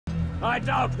I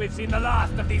doubt we've seen the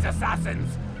last of these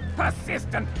assassins.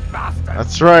 Persistent bastards.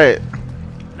 That's right.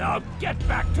 Now get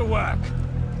back to work.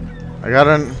 I got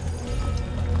an...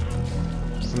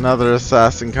 There's another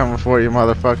assassin coming for you,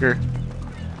 motherfucker.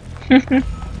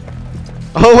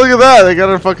 Oh, look at that! They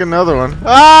got a fucking another one.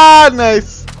 Ah,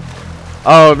 nice!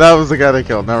 Oh, that was the guy they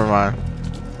killed. Never mind.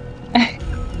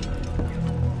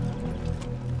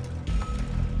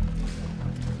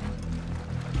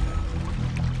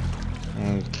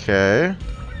 Okay.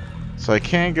 So I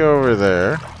can't go over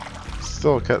there.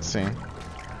 Still a cutscene.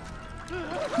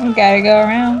 You gotta go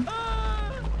around.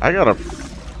 I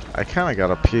kinda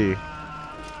gotta pee.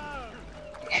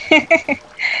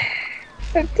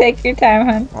 Take your time,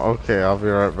 hon. Okay, I'll be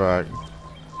right back.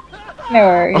 No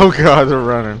worries. Oh god, they're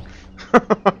running.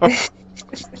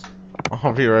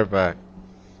 I'll be right back.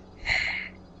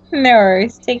 No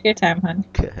worries. Take your time, hon.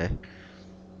 Okay.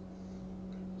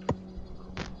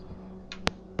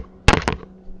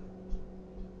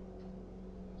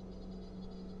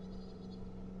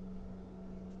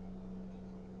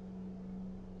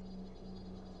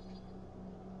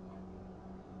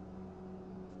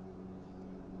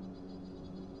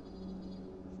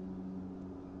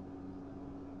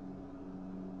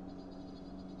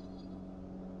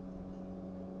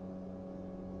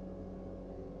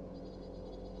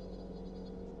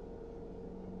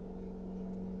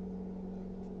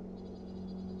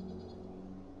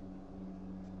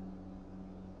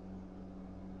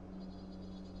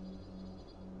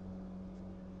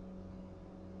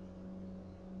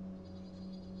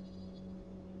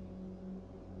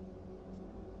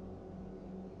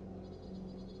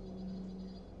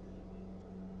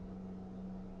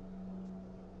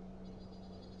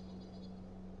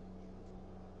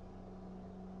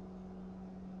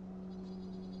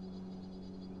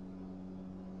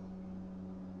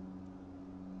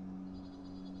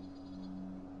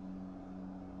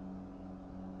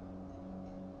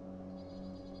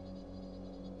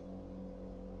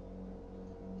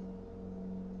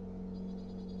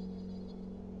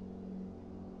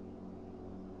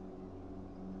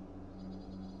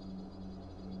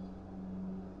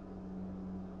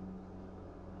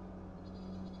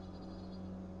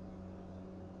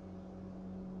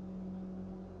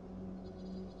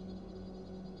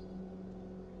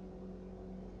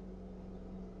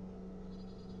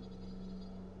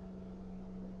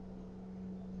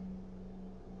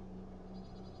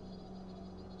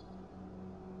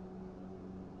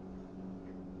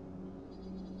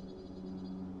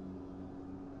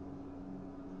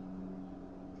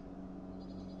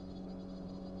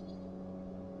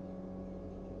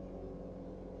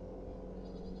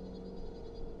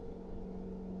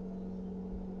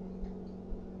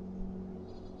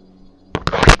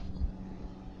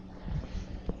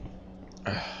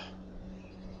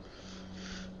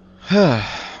 There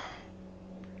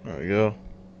we go.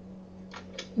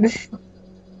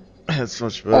 That's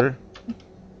much better.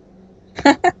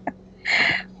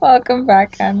 Welcome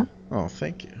back, hon. Oh,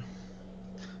 thank you.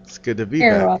 It's good to be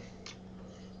You're back. welcome.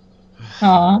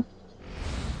 Aw.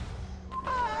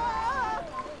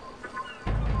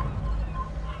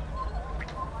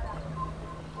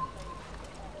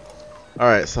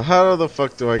 Alright, so how the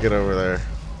fuck do I get over there?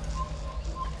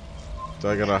 Do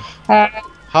I gotta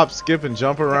hop, skip, and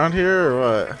jump around here, or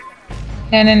what?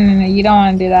 No, you don't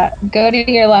want to do that. Go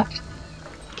to your left.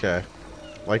 Okay.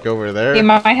 Like over there? You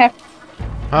might have to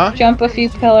Huh? jump a few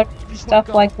pillars, stuff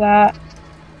like that.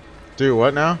 Do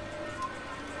what now?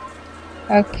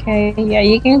 Okay, yeah,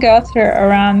 you can go through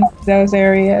around those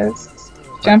areas.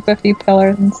 Jump a few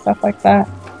pillars and stuff like that.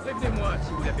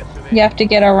 You have to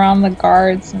get around the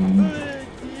guards and...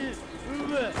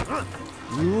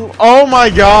 Oh my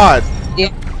god!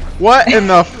 Yeah. What in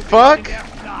the fuck?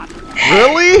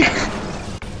 Really?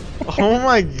 Oh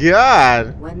my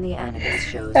god! When the Anubis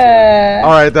shows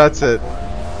Alright, that's it.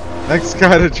 Next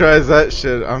guy that tries that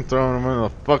shit, I'm throwing him in the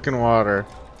fucking water.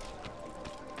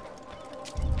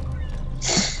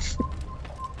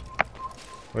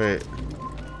 Wait.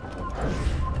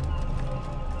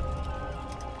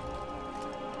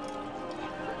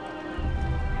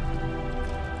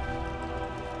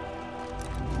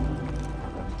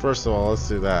 First of all, let's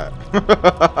do that.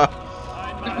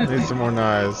 Need some more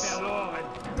knives.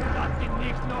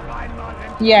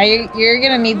 Yeah, you're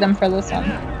gonna need them for this one.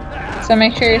 So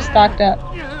make sure you're stocked up.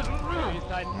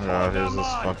 Oh, here's this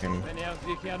fucking...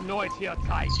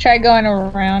 Let's try going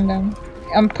around them.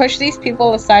 Push these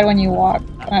people aside when you walk.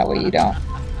 That way you don't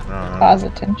cause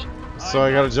attention. So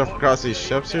I gotta jump across these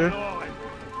ships here?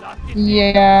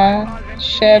 Yeah,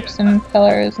 ships and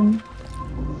pillars and...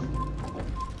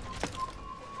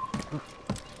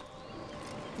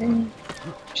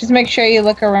 Just make sure you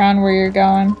look around where you're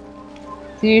going.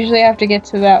 So you usually have to get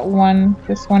to that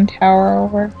this one tower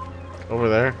over. Over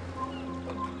there?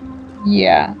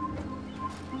 Yeah.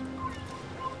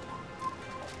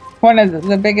 One of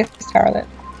the biggest tower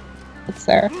that's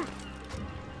there.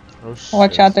 Oh shit.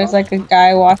 Watch out, there's like a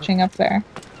guy watching up there.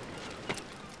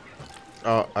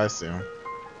 Oh, I see him.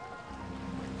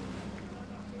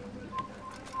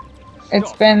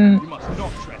 It's been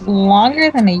longer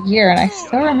than a year and I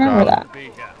still remember that.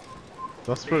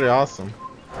 That's pretty awesome.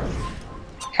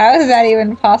 How is that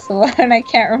even possible? And I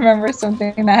can't remember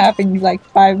something that happened like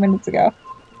 5 minutes ago.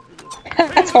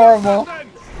 That's horrible. I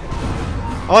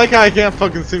like how I can't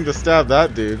fucking seem to stab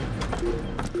that dude.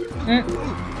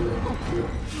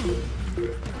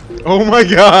 Oh my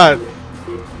god!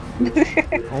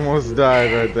 Almost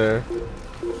died right there.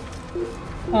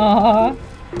 Aww.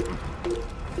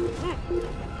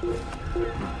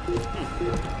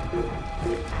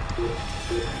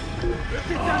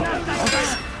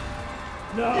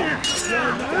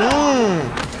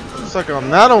 Suck on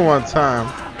that one time.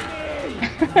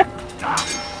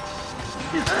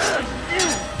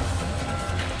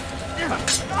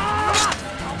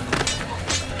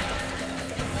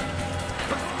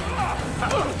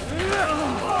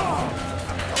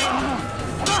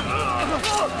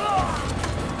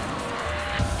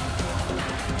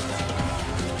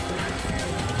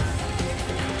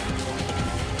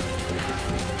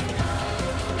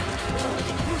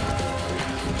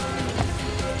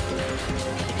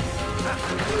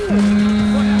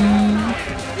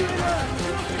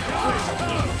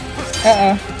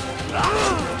 Uh-oh.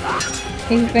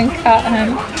 He's been caught,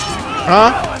 hon.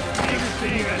 Huh?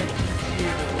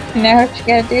 Now what you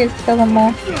gotta do is kill them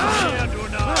all.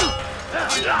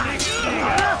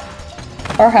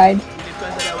 Or hide.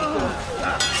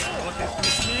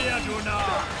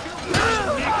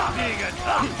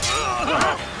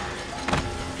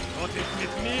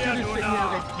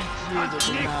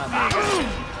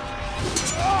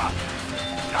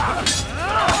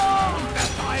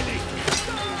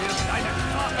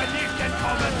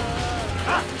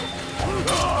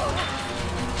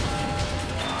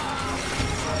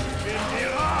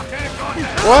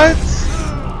 What?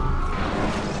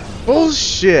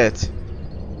 Bullshit.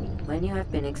 When you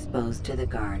have been exposed to the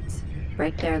guards,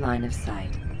 break their line of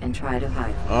sight and try to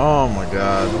hide. Oh my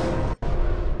god.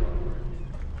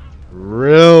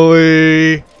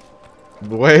 Really?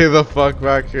 Way the fuck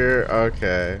back here?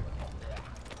 Okay.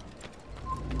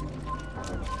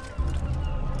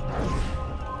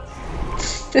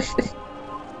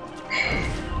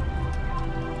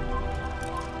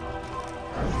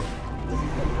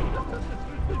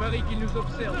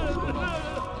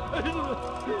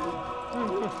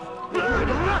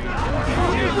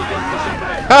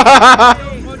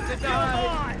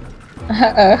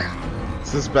 Uh-oh.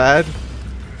 Is this bad?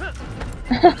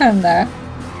 No.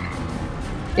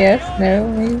 Yes, no,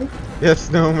 maybe. Yes,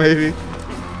 no, maybe.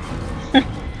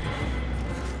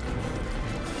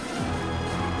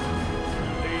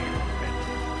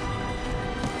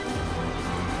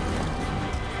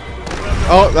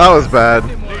 Oh, that was bad.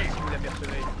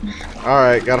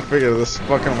 Alright, gotta figure this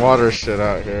fucking water shit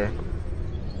out here.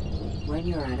 When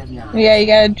you're out of knives, Yeah, you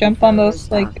gotta jump on those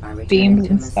like beams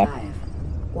and stuff.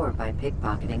 Or by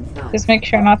pickpocketing thugs. Just make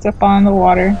sure not to fall in the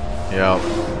water. Yep.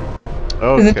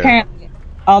 Because Okay. apparently,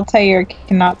 Altair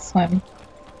cannot swim.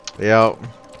 Yep.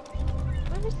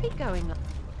 Where is he going?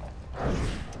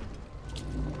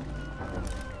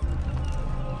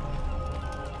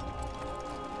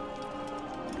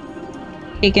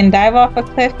 He can dive off a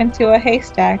cliff into a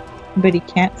haystack, but he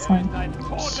can't swim.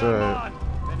 Shit.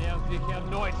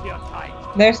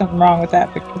 There's something wrong with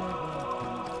that picture.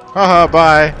 Haha,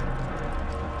 bye.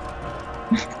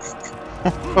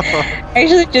 I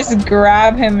usually just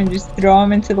grab him and just throw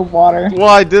him into the water. Well,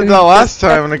 I did that last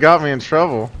time and it got me in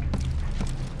trouble.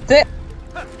 That's it.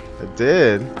 It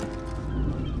did.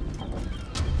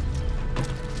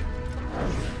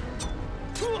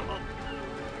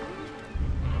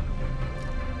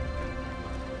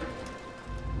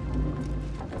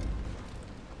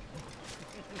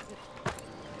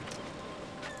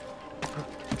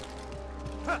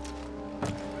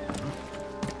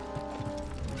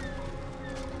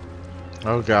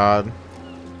 Oh god.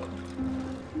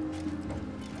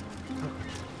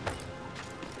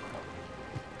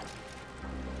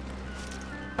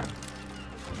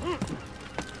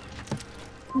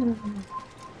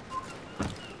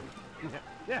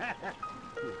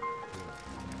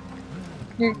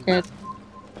 You're good.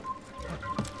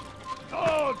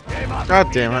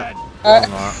 God damn it. I'm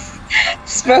not.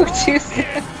 Spoke too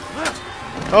soon.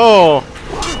 Oh!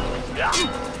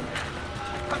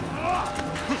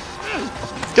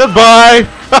 Goodbye!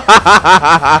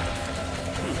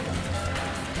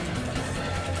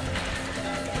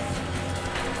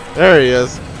 There he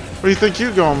is. Where do you think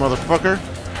you're going, motherfucker?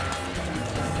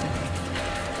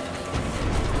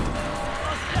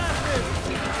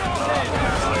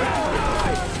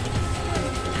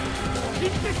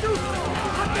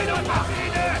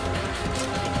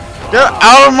 Get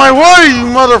out of my way, you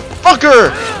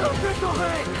motherfucker!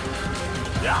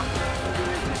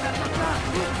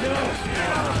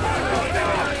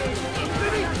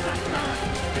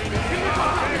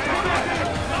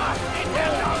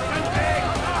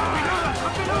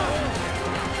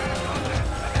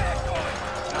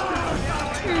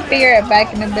 Figure it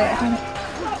back in a bit, huh?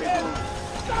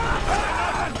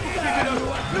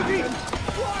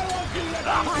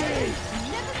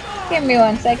 Give me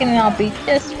 1 second and I'll be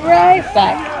just right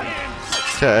back.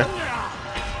 Okay.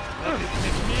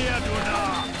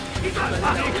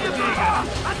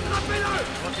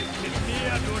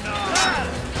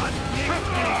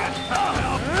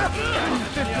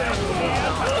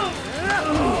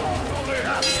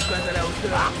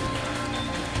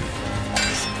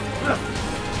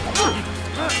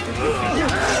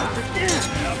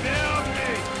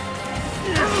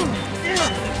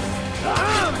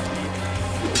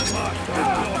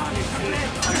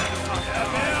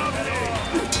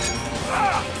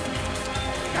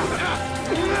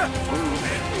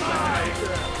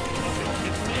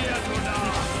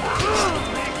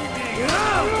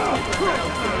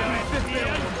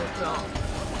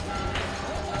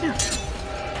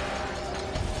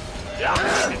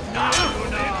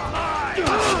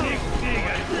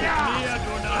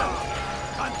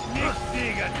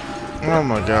 Oh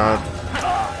my god.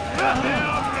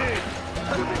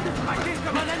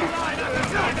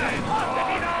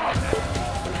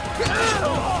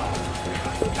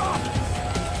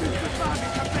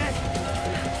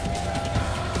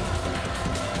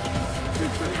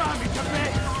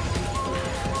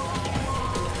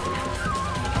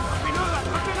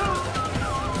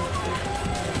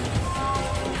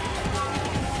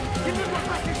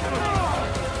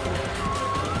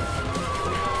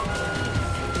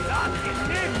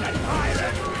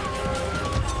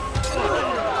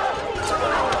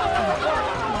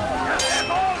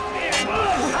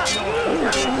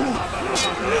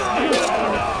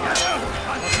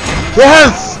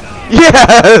 Yes!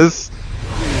 Yes!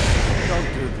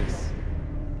 Don't do this.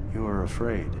 You are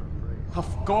afraid.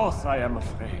 Of course I am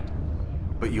afraid.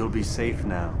 But you'll be safe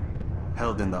now,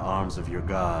 held in the arms of your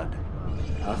god.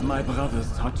 Have my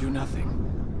brothers taught you nothing?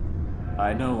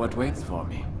 I know what waits for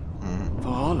me. For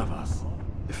all of us.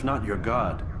 If not your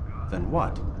god, then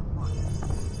what?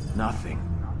 Nothing.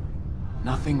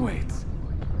 Nothing waits.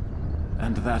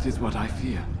 And that is what I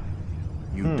fear.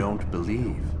 You don't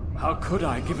believe. How could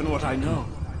I, given what I know?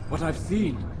 What I've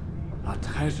seen? Our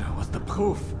treasure was the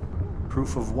proof.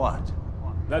 Proof of what?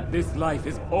 That this life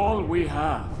is all we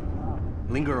have.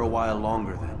 Linger a while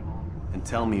longer then, and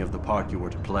tell me of the part you were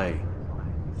to play.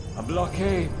 A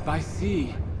blockade by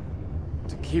sea.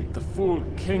 To keep the fool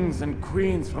kings and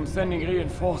queens from sending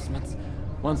reinforcements.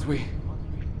 Once we...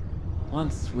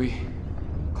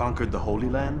 Conquered the Holy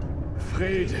Land?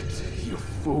 freed it, you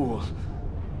fool.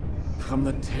 From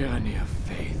the tyranny of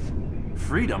faith.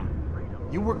 Freedom?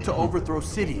 You worked to overthrow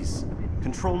cities,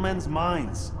 control men's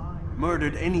minds,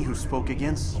 murdered any who spoke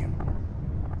against you.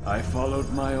 I followed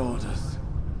my orders,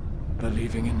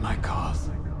 believing in my cause.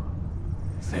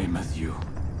 Same as you.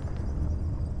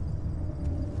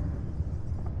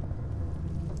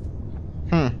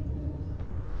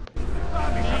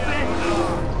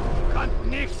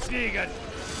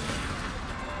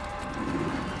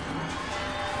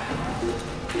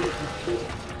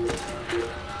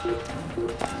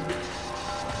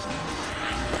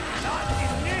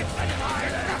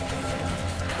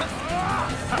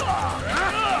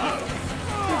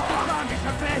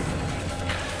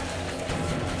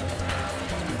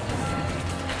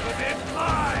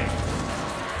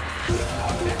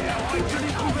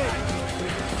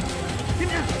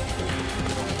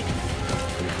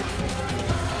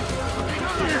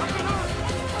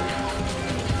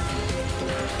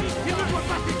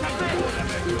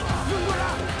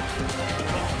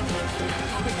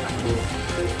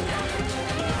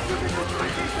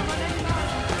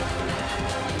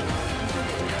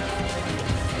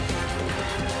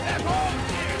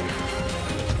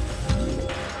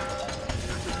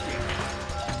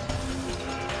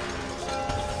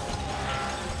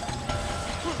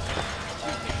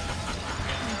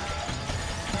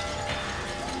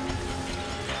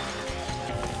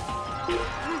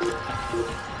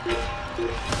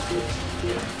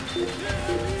 Yeah!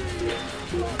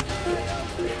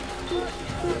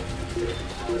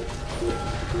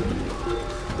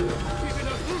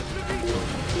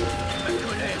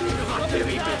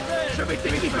 Je vais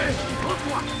t'équiper.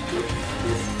 Rends-toi.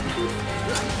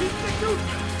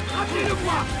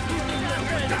 Rappelez-le-moi.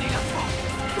 Gardez la force.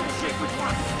 Donc j'écoute-moi.